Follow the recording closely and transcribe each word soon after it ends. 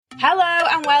Hello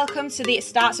and welcome to the It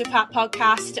Starts With Pat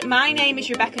podcast. My name is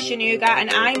Rebecca Shanuga and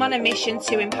I'm on a mission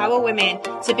to empower women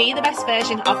to be the best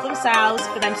version of themselves,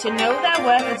 for them to know their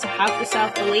worth and to have the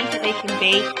self-belief that they can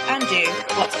be and do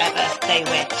whatever they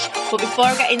wish. But before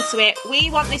I get into it,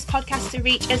 we want this podcast to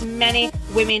reach as many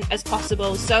women as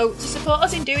possible. So to support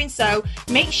us in doing so,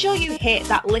 make sure you hit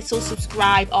that little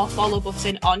subscribe or follow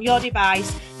button on your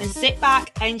device and sit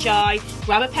back, enjoy,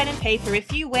 grab a pen and paper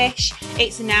if you wish.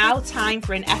 It's now time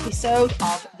for an episode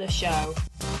of the show.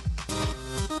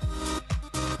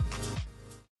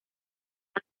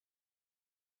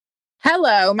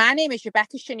 Hello, my name is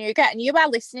Rebecca Shanuga and you are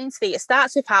listening to the It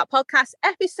Starts With Heart podcast,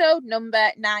 episode number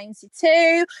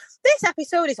 92. This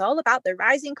episode is all about the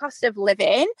rising cost of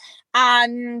living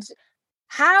and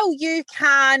how you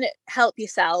can help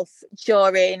yourself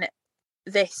during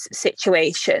this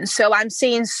situation. So I'm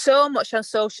seeing so much on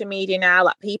social media now,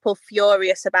 like people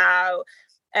furious about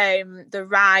the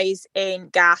rise in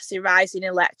gas, the rise in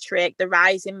electric, the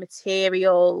rise in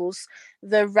materials,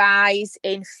 the rise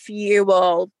in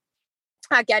fuel.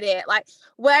 I get it. Like,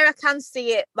 where I can see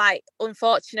it, like,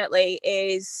 unfortunately,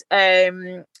 is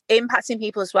impacting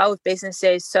people as well with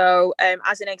businesses. So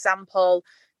as an example,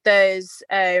 there's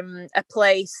a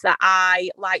place that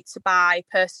I like to buy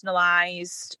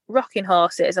personalised rocking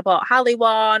horses. I bought Hallie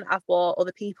one, I've bought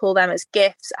other people them as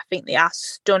gifts. I think they are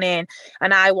stunning.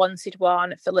 And I wanted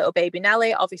one for little baby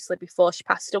Nellie, obviously before she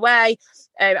passed away.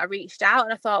 I reached out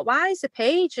and I thought, why is the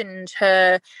page and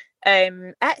her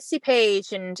Etsy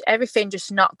page and everything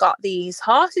just not got these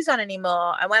horses on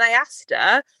anymore? And when I asked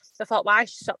her, I thought, why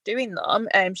she stopped doing them?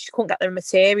 She couldn't get the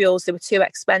materials, they were too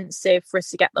expensive for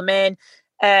us to get them in.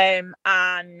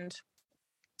 And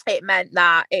it meant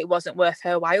that it wasn't worth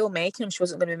her while making them. She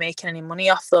wasn't going to be making any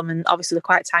money off them, and obviously they're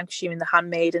quite time consuming, the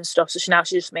handmade and stuff. So she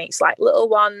just makes like little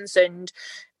ones and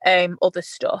other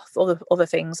stuff, other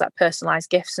things like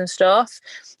personalized gifts and stuff.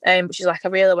 But she's like, I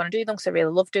really want to do them because I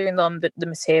really love doing them, but the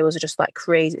materials are just like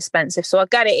crazy expensive. So I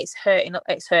get it,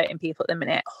 it's hurting people at the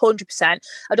minute, 100%.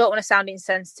 I don't want to sound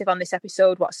insensitive on this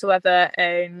episode whatsoever.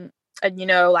 And you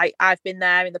know, like, I've been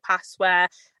there in the past where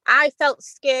I felt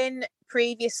skin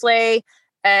previously,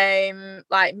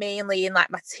 like mainly in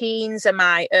like my teens and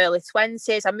my early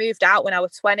 20s. I moved out when I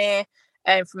was 20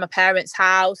 from my parents'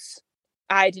 house.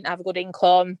 I didn't have a good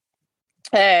income,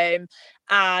 and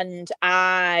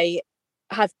I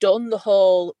have done the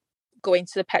whole going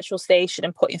to the petrol station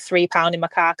and putting £3 in my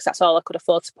car because that's all I could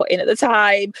afford to put in at the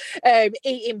time,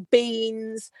 eating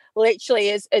beans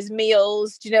literally as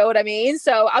meals. Do you know what I mean?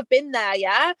 So I've been there,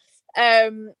 yeah.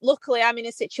 Luckily I'm in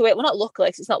a situation, well, not luckily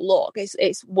because it's not luck,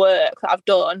 it's work that I've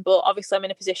done, but obviously I'm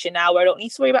in a position now where I don't need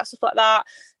to worry about stuff like that.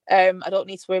 I don't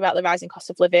need to worry about the rising cost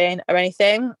of living or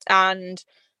anything. And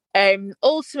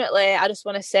ultimately I just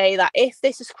want to say that if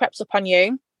this has crept up on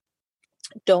you,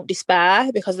 don't despair,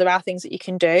 because there are things that you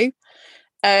can do.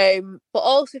 But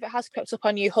also, if it has crept up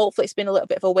on you, hopefully it's been a little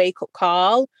bit of a wake-up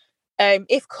call.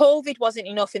 If COVID wasn't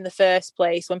enough in the first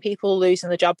place, when people are losing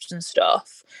their jobs and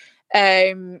stuff,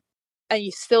 and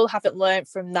you still haven't learned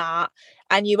from that,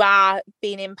 and you are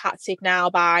being impacted now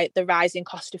by the rising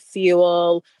cost of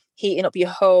fuel, heating up your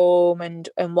home and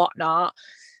whatnot,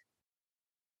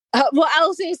 what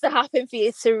else needs to happen for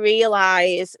you to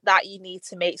realise that you need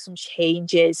to make some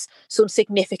changes, some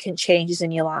significant changes in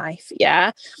your life?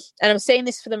 Yeah. And I'm saying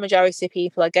this for the majority of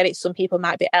people. I get it. Some people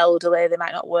might be elderly, they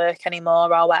might not work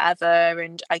anymore or whatever,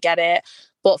 and I get it.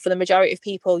 But for the majority of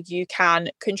people, you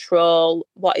can control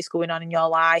what is going on in your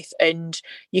life and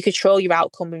you control your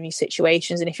outcome in your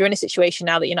situations. And if you're in a situation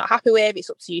now that you're not happy with, it's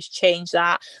up to you to change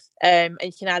that. And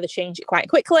you can either change it quite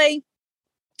quickly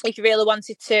if you really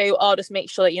wanted to, or just make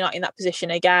sure that you're not in that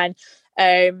position again.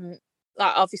 Like,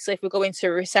 obviously, if we're going to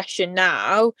a recession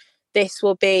now, this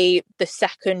will be the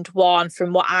second one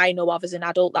from what I know of as an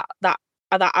adult that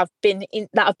I've been in,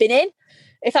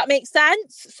 if that makes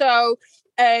sense. So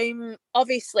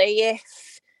obviously,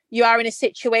 if you are in a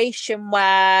situation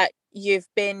where you've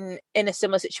been in a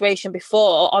similar situation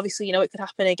before, obviously, you know, it could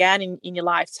happen again in your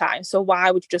lifetime. So why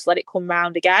would you just let it come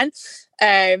round again?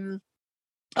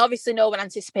 Obviously, no one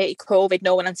anticipated COVID.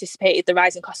 No one anticipated the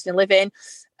rising cost of living.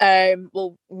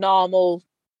 Well, normal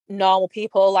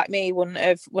people like me wouldn't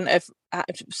have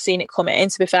seen it coming,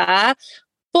 to be fair.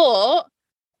 But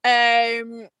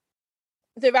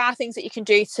there are things that you can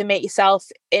do to make yourself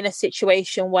in a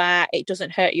situation where it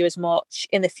doesn't hurt you as much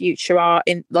in the future, or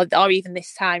even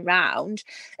this time round.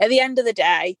 At the end of the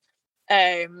day,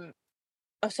 I've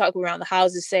started going around the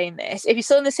houses saying this. If you're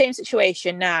still in the same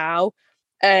situation now,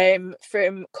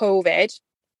 from COVID,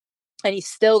 and you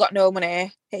still got no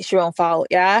money, it's your own fault,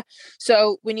 yeah?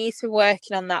 So we need to be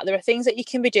working on that. There are things that you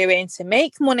can be doing to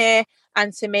make money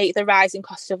and to make the rising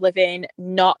cost of living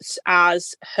not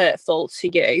as hurtful to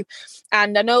you.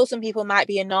 And I know some people might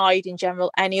be annoyed in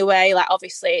general anyway. Like,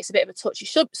 obviously, it's a bit of a touchy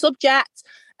subject.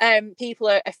 People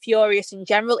are furious in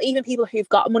general, even people who've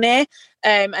got money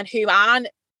and who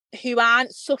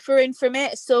aren't suffering from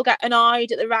it still get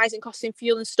annoyed at the rising cost in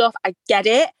fuel and stuff. I get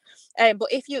it. But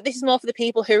this is more for the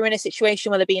people who are in a situation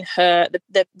where they're being hurt,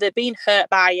 they're being hurt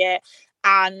by it.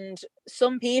 And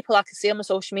some people I can see on my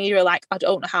social media are like, I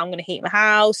don't know how I'm going to heat my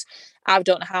house. I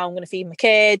don't know how I'm going to feed my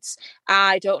kids.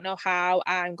 I don't know how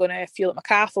I'm going to fuel up my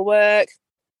car for work.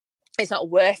 It's not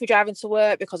worth me driving to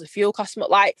work because of fuel costs,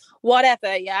 like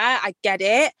whatever. Yeah, I get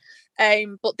it.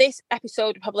 But this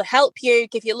episode will probably help you,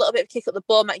 give you a little bit of a kick up the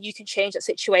bum that you can change that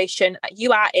situation that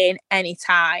you are in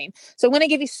anytime. So I'm going to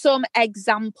give you some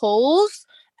examples,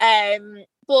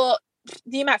 but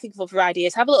you might think of other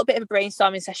ideas. Have a little bit of a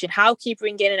brainstorming session. How can you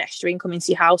bring in an extra income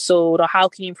into your household, or how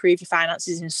can you improve your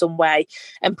finances in some way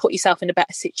and put yourself in a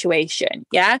better situation?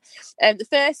 Yeah. The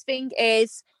first thing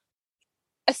is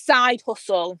a side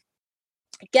hustle.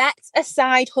 Get a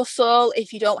side hustle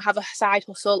if you don't have a side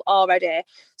hustle already.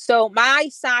 So my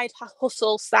side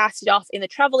hustle started off in the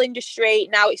travel industry.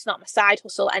 Now it's not my side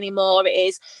hustle anymore. It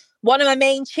is one of my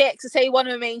main chicks. I say one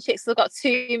of my main chicks. I've got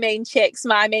two main chicks.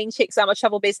 My main chicks are my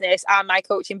travel business and my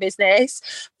coaching business.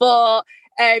 But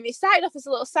it started off as a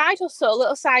little side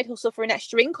hustle for an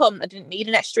extra income. I didn't need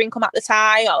an extra income at the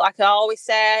time. Like I always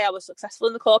say, I was successful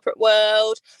in the corporate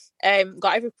world.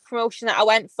 Got every promotion that I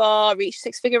went for, reached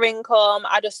 6-figure income.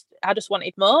 I just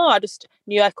wanted more. I just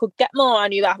knew I could get more. I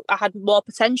knew that I had more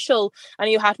potential. I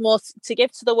knew I had more to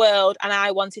give to the world, and I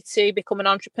wanted to become an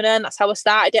entrepreneur. And that's how I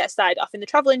started it. I started off in the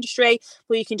travel industry,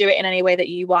 but you can do it in any way that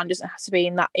you want. It doesn't have to be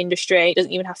in that industry. It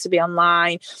doesn't even have to be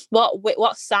online.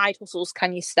 What side hustles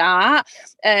can you start?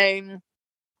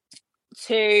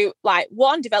 To like,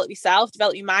 one, develop yourself,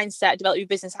 develop your mindset, develop your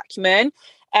business acumen,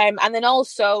 and then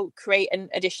also create an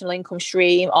additional income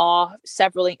stream or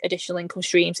several additional income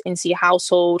streams into your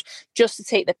household, just to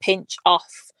take the pinch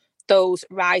off those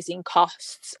rising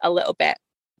costs a little bit.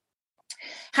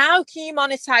 How can you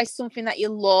monetize something that you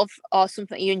love or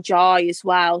something that you enjoy as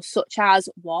well, such as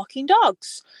walking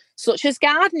dogs, such as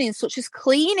gardening, such as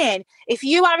cleaning? If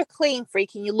you are a clean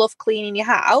freak and you love cleaning your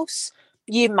house,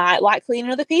 you might like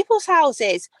cleaning other people's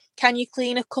houses. Can you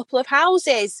clean a couple of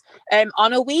houses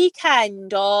on a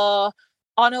weekend or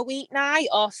on a weeknight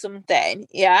or something?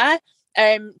 Yeah.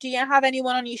 Do you have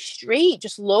anyone on your street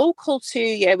just local to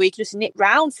you where you can just nip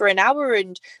round for an hour?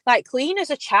 And like,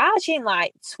 cleaners are charging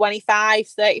like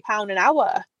 £25-30 an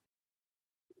hour.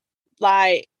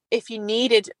 Like, if you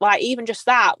needed, like, even just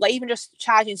that, like even just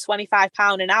charging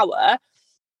 £25 an hour,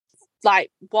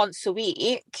 like once a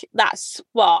week, that's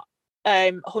what,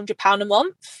 £100 a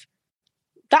month.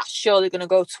 That's surely going to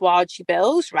go towards your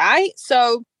bills, right?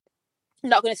 So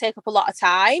not going to take up a lot of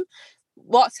time.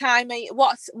 What time are you,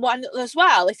 what's one as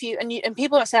well? If you and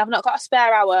people don't say, I've not got a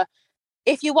spare hour.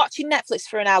 If you're watching Netflix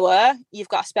for an hour, you've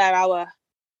got a spare hour.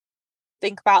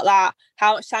 Think about that.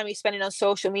 How much time are you spending on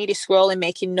social media scrolling,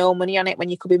 making no money on it, when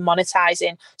you could be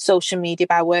monetizing social media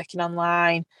by working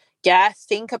online? Yeah,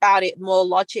 think about it more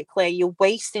logically. You're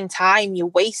wasting time, you're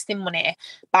wasting money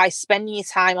by spending your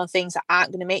time on things that aren't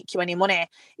going to make you any money.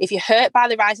 If you're hurt by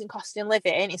the rising cost of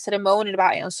living, instead of moaning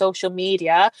about it on social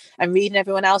media and reading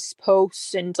everyone else's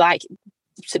posts and like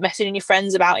messaging your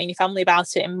friends about it and your family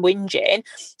about it and whinging,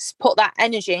 put that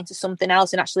energy into something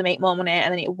else and actually make more money,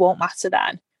 and then it won't matter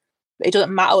then. It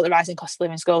doesn't matter what the rising cost of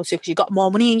living goes to, because you've got more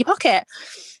money in your pocket.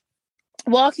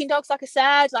 Walking dogs, like I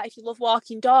said, like if you love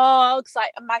walking dogs,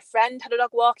 like my friend had a dog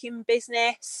walking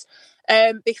business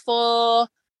before.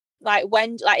 Like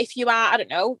when, like if you are, I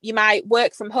don't know, you might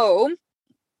work from home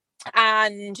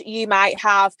and you might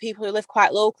have people who live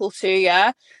quite local to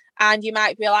you, and you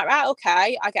might be like, right,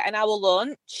 okay, I get an hour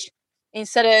lunch.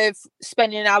 Instead of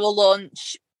spending an hour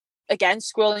lunch again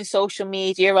scrolling social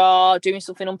media or doing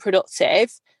something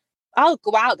unproductive, I'll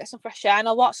go out, get some fresh air, and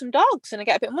I'll walk some dogs and I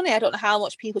get a bit of money. I don't know how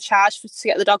much people charge to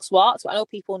get the dogs walked, but I know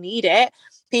people need it.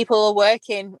 People are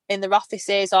working in their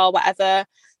offices or whatever.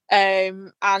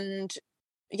 And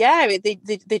yeah,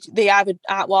 they either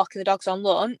aren't walking the dogs on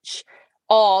lunch,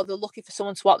 or they're looking for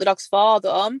someone to walk the dogs for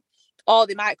them, or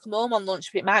they might come home on lunch,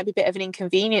 but it might be a bit of an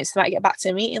inconvenience. They might get back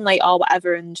to a meeting late or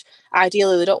whatever, and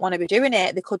ideally they don't want to be doing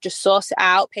it. They could just source it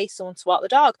out, pay someone to walk the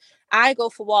dog. I go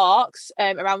for walks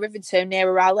around Rivington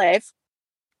near where I live,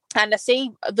 and I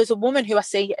see there's a woman who I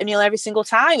see nearly every single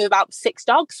time with about 6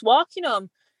 dogs walking them.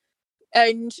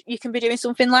 and you can be doing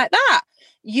something like that.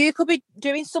 You could be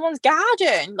doing someone's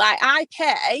garden. Like, I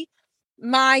pay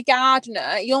my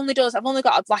gardener, he only does, I've only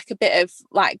got like a bit of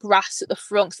like grass at the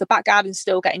front because the back garden's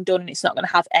still getting done and it's not going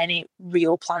to have any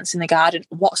real plants in the garden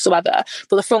whatsoever,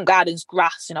 but the front garden's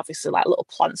grass and obviously like little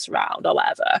plants around or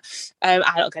whatever.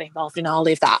 I don't get involved in all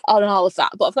of that,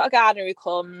 but I've got a gardener who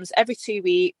comes every 2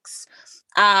 weeks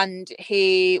and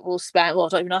he will spend, well, I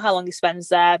don't even know how long he spends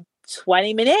there,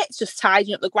 20 minutes just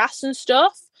tidying up the grass and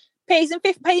stuff. Paying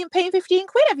 15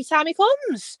 quid every time he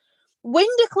comes.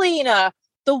 Window cleaner.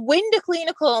 The window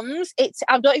cleaner comes,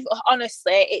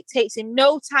 honestly, it takes him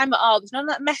no time at all. There's none of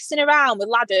that messing around with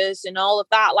ladders and all of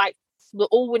that, like the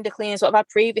old window cleaners what I've had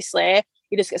previously.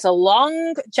 He just gets a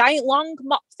giant long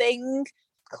mop thing,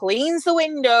 cleans the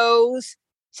windows,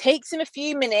 takes him a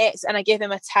few minutes, and I give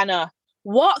him a tenner.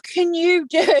 What can you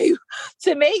do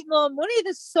to make more money?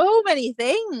 There's so many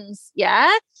things,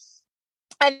 yeah?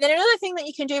 And then another thing that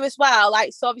you can do as well,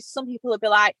 like, so obviously some people will be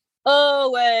like,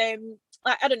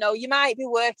 I don't know, you might be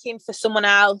working for someone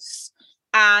else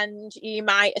and you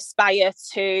might aspire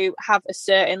to have a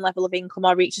certain level of income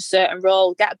or reach a certain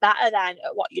role. Get better then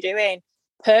at what you're doing.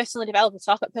 Personally develop. I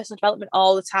talk about personal development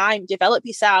all the time. Develop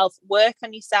yourself, work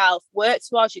on yourself, work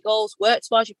towards your goals, work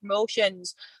towards your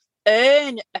promotions,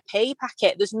 earn a pay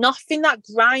packet. There's nothing that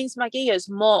grinds my gears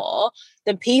more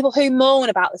than people who moan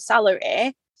about the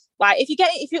salary. Like,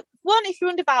 if you're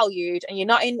undervalued and you're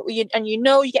not and you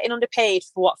know you're getting underpaid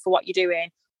for what you're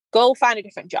doing, go find a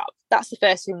different job. That's the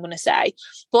first thing I'm going to say.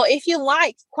 But if you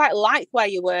quite like where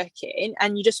you're working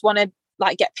and you just want to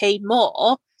like get paid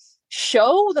more,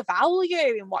 show the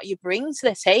value in what you bring to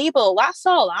the table. That's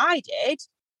all I did.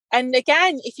 And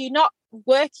again, if you're not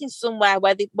working somewhere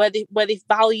where they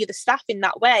value the staff in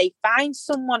that way, find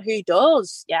someone who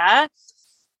does. Yeah.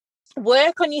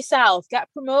 Work on yourself, get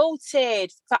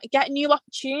promoted, get new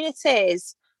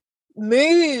opportunities,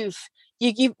 move.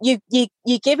 You're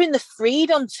giving the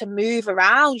freedom to move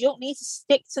around. You don't need to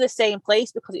stick to the same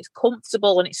place because it's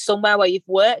comfortable and it's somewhere where you've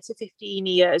worked for 15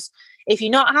 years. If you're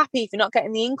not happy, if you're not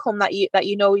getting the income that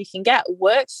you know you can get,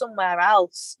 work somewhere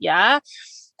else. Yeah.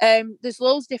 There's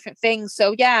loads of different things.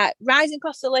 So yeah, rising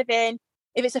cost of living,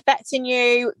 if it's affecting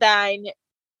you, then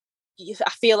I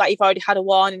feel like you've already had a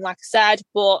warning, like I said,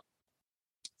 but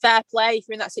fair play. If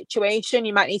you're in that situation,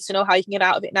 you might need to know how you can get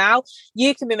out of it now.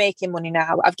 You can be making money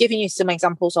now. I've given you some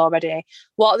examples already.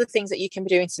 What are the things that you can be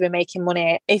doing to be making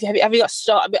money? Have you got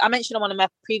stock? I mentioned on one of my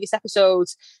previous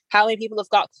episodes how many people have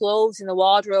got clothes in the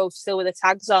wardrobe still with the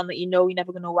tags on that you know you're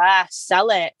never going to wear.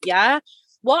 Sell it. Yeah.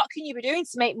 What can you be doing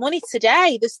to make money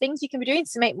today? There's things you can be doing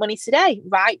to make money today,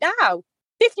 right now.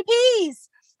 50p's.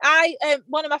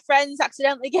 One of my friends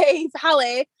accidentally gave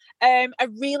Hallie a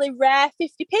really rare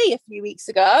 50p a few weeks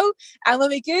ago, and when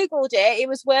we googled it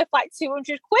was worth like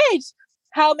 200 quid.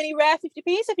 How many rare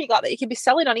 50p's have you got that you can be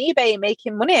selling on eBay and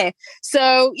making money?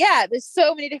 So yeah, there's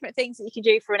so many different things that you can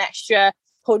do for an extra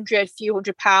few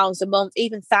hundred pounds a month,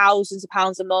 even thousands of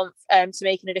pounds a month, to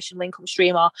make an additional income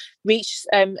stream or reach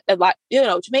to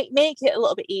make it a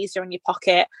little bit easier on your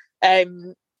pocket.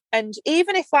 And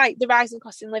even if like the rising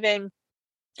cost of living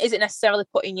isn't necessarily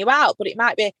putting you out, but it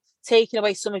might be taking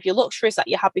away some of your luxuries that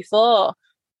you had before,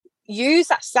 use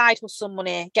that side hustle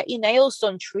money, get your nails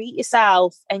done, treat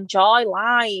yourself, enjoy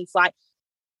life, like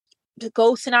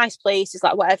go to nice places,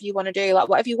 like whatever you want to do, like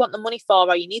whatever you want the money for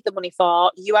or you need the money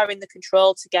for, you are in the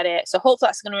control to get it. So hopefully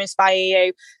that's going to inspire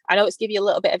you. I know it's give you a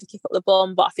little bit of a kick up the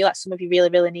bum, but I feel like some of you really,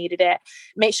 really needed it.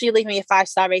 Make sure you leave me a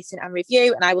 5-star rating and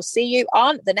review, and I will see you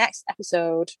on the next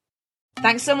episode.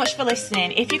 Thanks so much for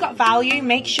listening. If you got value,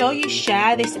 make sure you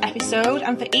share this episode,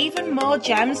 and for even more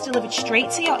gems delivered straight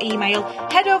to your email,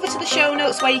 head over to the show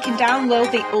notes where you can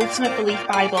download the Ultimate Belief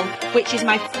Bible, which is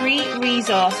my free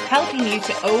resource helping you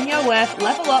to own your worth,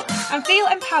 level up and feel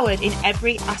empowered in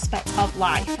every aspect of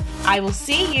life. I will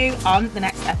see you on the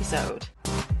next episode.